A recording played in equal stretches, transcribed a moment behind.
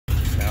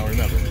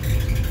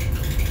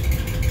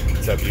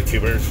What's up,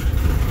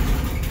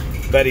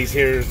 YouTubers? Buddy's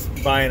here's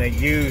buying a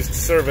used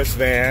service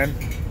van.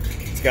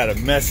 It's got a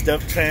messed up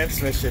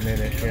transmission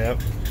in it.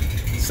 Yep.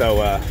 So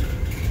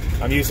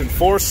I'm using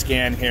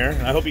FORscan here.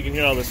 I hope you can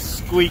hear all the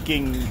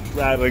squeaking,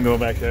 rattling going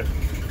back there.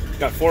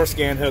 Got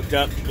FORscan hooked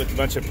up with a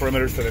bunch of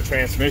perimeters for the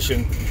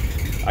transmission.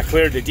 I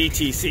cleared the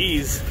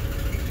DTCs,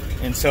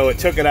 and so it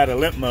took it out of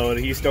limp mode.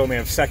 He used to only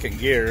have second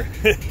gear.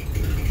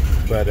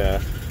 But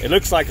it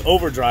looks like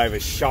overdrive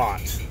is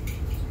shot.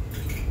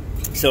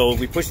 So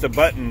we push the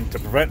button to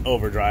prevent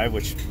overdrive,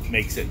 which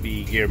makes it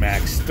be gear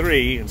max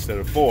 3 instead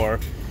of 4.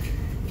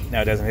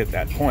 Now it doesn't hit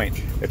that point.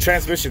 The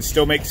transmission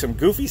still makes some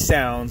goofy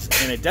sounds,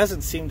 and it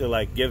doesn't seem to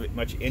like give it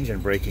much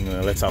engine braking when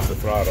it lets off the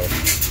throttle.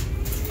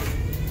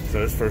 So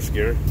that's first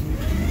gear.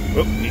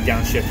 Whoop, he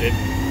downshifted.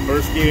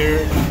 First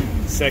gear,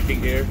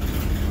 second gear.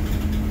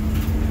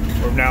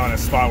 We're now in a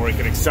spot where he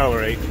can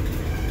accelerate.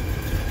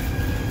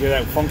 Hear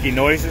that funky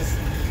noises?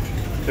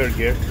 Third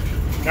gear.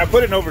 Now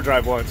put it in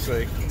overdrive once so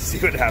you can see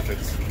what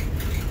happens.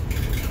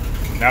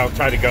 Now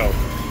try to go.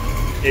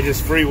 It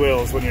just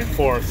freewheels when you're in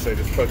fourth, so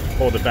just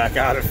hold it back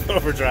out of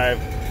overdrive.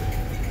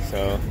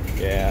 So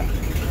yeah.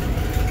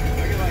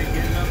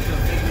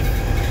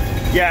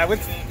 Yeah,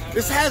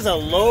 this has a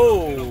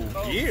low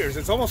gears.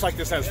 It's almost like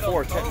this has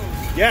 410.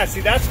 Yeah, see,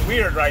 that's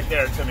weird right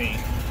there to me.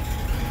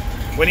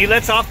 When he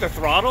lets off the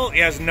throttle, he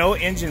has no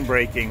engine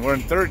braking. We're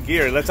in third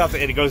gear. It lets off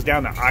it goes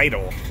down to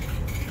idle.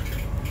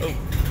 Oh,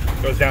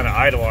 goes down to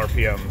idle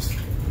RPMs.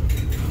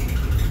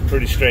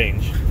 Pretty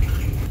strange.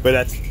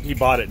 But he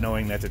bought it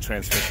knowing that the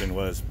transmission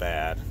was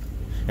bad.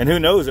 And who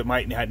knows, it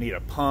might need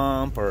a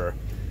pump or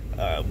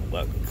a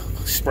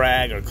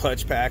sprag or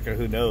clutch pack or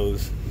who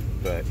knows.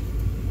 But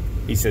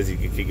he says he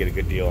could get a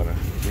good deal on a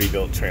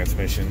rebuilt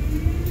transmission.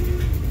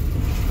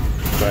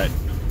 But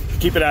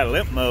keep it out of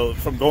limp mode,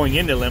 from going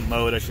into limp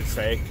mode, I should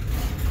say.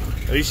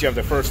 At least you have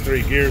the first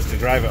 3 gears to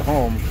drive it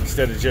home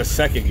instead of just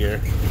second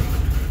gear.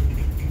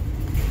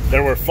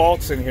 There were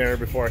faults in here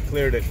before I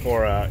cleared it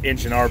for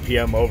engine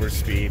RPM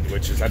overspeed,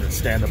 which is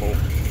understandable.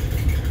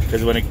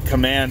 Because when it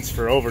commands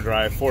for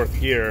overdrive, 4th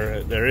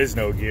gear, there is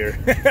no gear.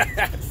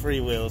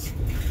 Freewheels.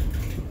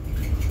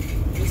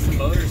 At least the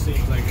motor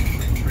seems like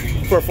it's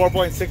pretty... For a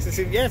 4.6, it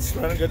seems, yeah, it's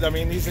running good. I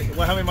mean,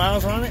 how many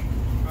miles are on it?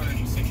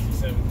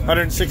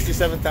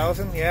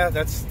 167,000. Yeah,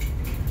 these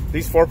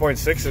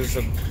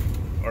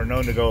 4.6s are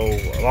known to go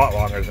a lot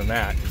longer than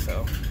that.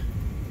 So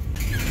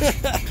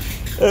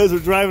as we're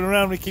driving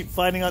around, we keep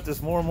finding out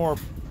there's more and more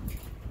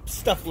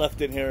stuff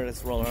left in here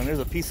that's rolling around. There's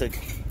a piece of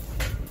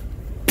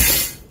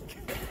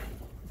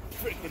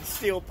freaking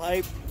steel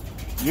pipe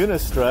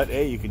unistrut.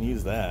 Hey, you can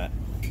use that.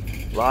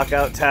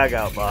 Lockout tag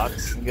out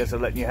box. I guess they're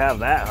letting you have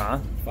that, huh?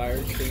 Fire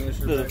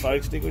extinguisher. The fire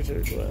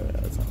extinguisher. Well,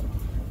 that's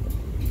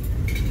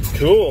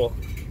cool.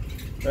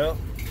 Well,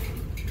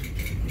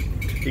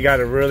 you got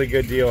a really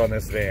good deal on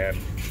this van.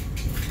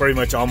 Pretty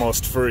much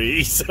almost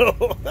free, so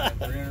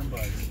 300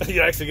 bucks.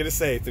 You're actually gonna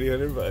say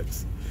 300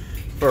 bucks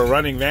for a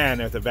running van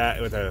with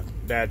a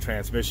bad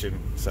transmission.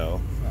 So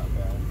not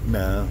bad.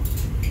 No,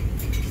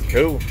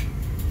 cool.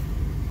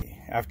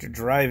 After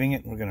driving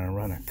it, we're gonna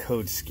run a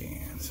code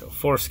scan. So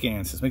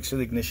FORscan says make sure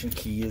the ignition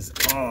key is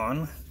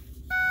on.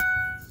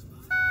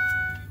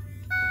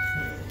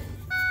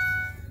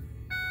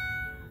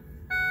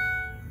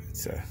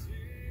 It's a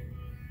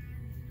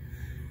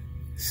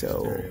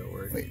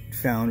wait,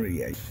 foundry,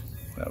 yeah,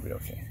 that'll be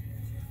okay.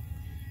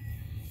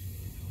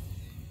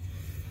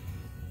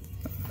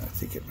 I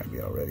think it might be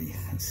already.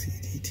 Let's see,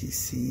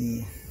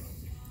 DTC.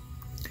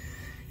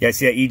 Yeah, I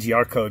see that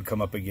EGR code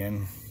come up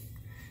again.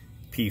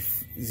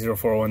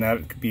 P0401,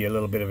 that could be a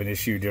little bit of an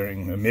issue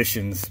during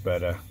emissions,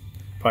 but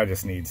probably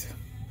just needs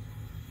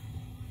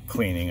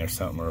cleaning or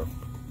something, or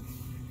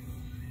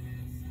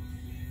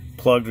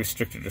plugged,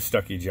 restricted, or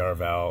stuck EGR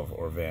valve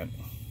or vent.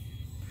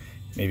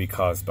 Maybe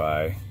caused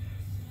by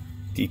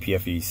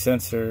DPFE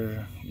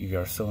sensor,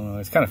 EGR solenoid.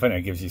 It's kind of funny,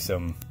 it gives you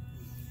some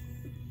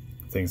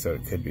things that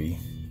it could be.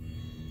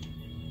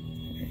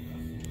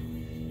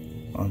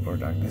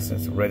 Onboard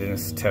diagnosis,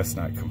 readiness test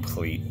not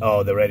complete.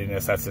 Oh, the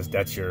readiness, that's just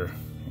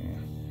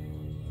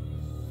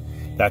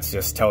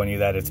telling you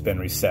that it's been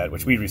reset,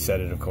 which we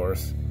reset it, of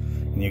course.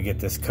 And you get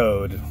this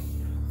code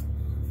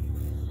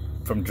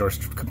from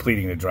just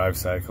completing the drive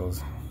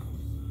cycles.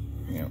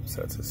 Yep,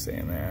 so it's just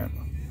saying that.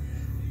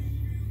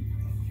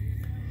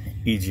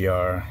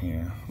 EGR,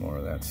 yeah, more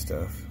of that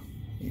stuff.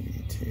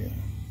 OBDII.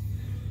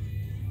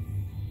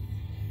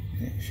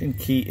 Shouldn't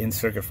key in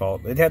circuit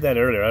fault. It had that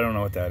earlier. I don't know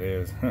what that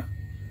is. Huh.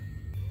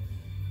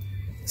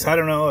 So I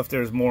don't know if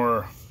there's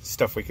more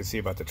stuff we can see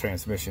about the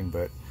transmission,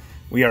 but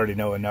we already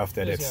know enough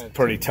that it's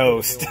pretty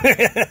toast.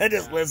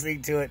 Just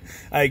listening to it,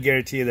 I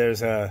guarantee you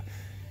there's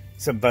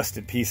some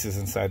busted pieces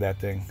inside that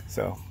thing.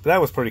 So, but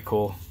that was pretty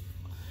cool.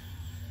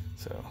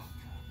 So.